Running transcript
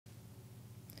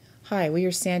Hi, we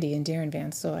are Sandy and Darren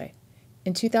Van Soy.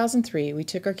 In 2003, we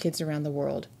took our kids around the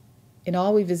world. In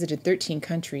all, we visited 13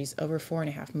 countries over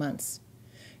 4.5 months.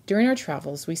 During our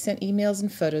travels, we sent emails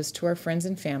and photos to our friends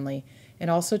and family, and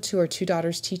also to our two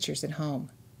daughters' teachers at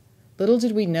home. Little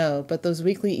did we know, but those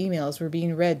weekly emails were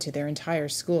being read to their entire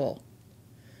school.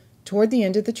 Toward the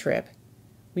end of the trip,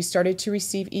 we started to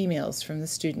receive emails from the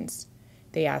students.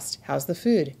 They asked, "How's the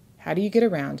food? How do you get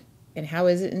around? And how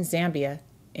is it in Zambia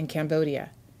and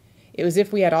Cambodia?" It was as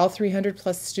if we had all 300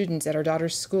 plus students at our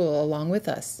daughter's school along with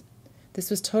us. This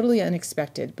was totally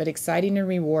unexpected, but exciting and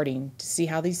rewarding to see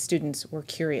how these students were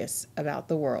curious about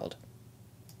the world.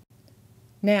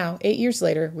 Now, 8 years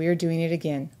later, we are doing it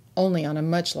again, only on a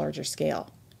much larger scale.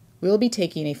 We will be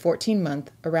taking a 14-month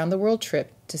around-the-world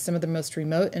trip to some of the most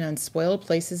remote and unspoiled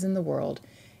places in the world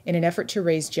in an effort to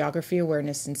raise geography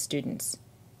awareness in students.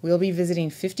 We will be visiting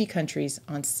 50 countries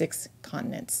on 6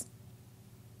 continents.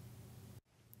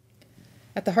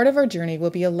 At the heart of our journey will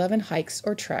be 11 hikes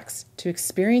or treks to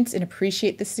experience and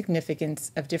appreciate the significance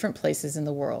of different places in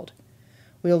the world.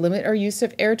 We will limit our use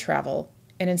of air travel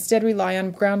and instead rely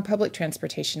on ground public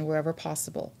transportation wherever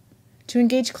possible. To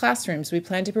engage classrooms, we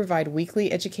plan to provide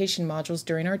weekly education modules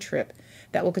during our trip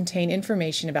that will contain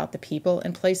information about the people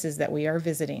and places that we are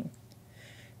visiting.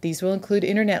 These will include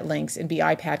internet links and be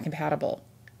iPad compatible.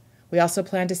 We also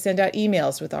plan to send out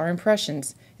emails with our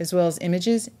impressions as well as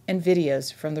images and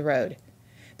videos from the road.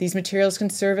 These materials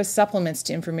can serve as supplements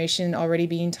to information already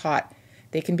being taught.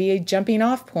 They can be a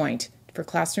jumping-off point for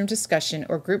classroom discussion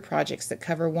or group projects that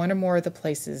cover one or more of the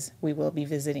places we will be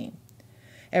visiting.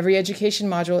 Every education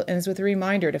module ends with a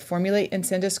reminder to formulate and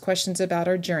send us questions about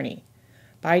our journey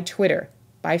by Twitter,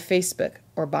 by Facebook,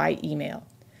 or by email.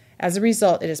 As a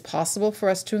result, it is possible for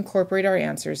us to incorporate our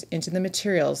answers into the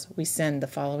materials we send the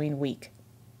following week.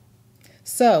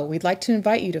 So, we'd like to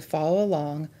invite you to follow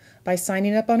along by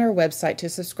signing up on our website to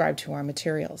subscribe to our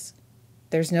materials.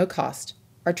 There's no cost.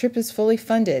 Our trip is fully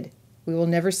funded. We will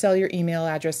never sell your email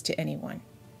address to anyone.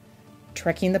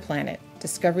 Trekking the planet,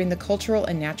 discovering the cultural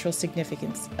and natural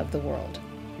significance of the world.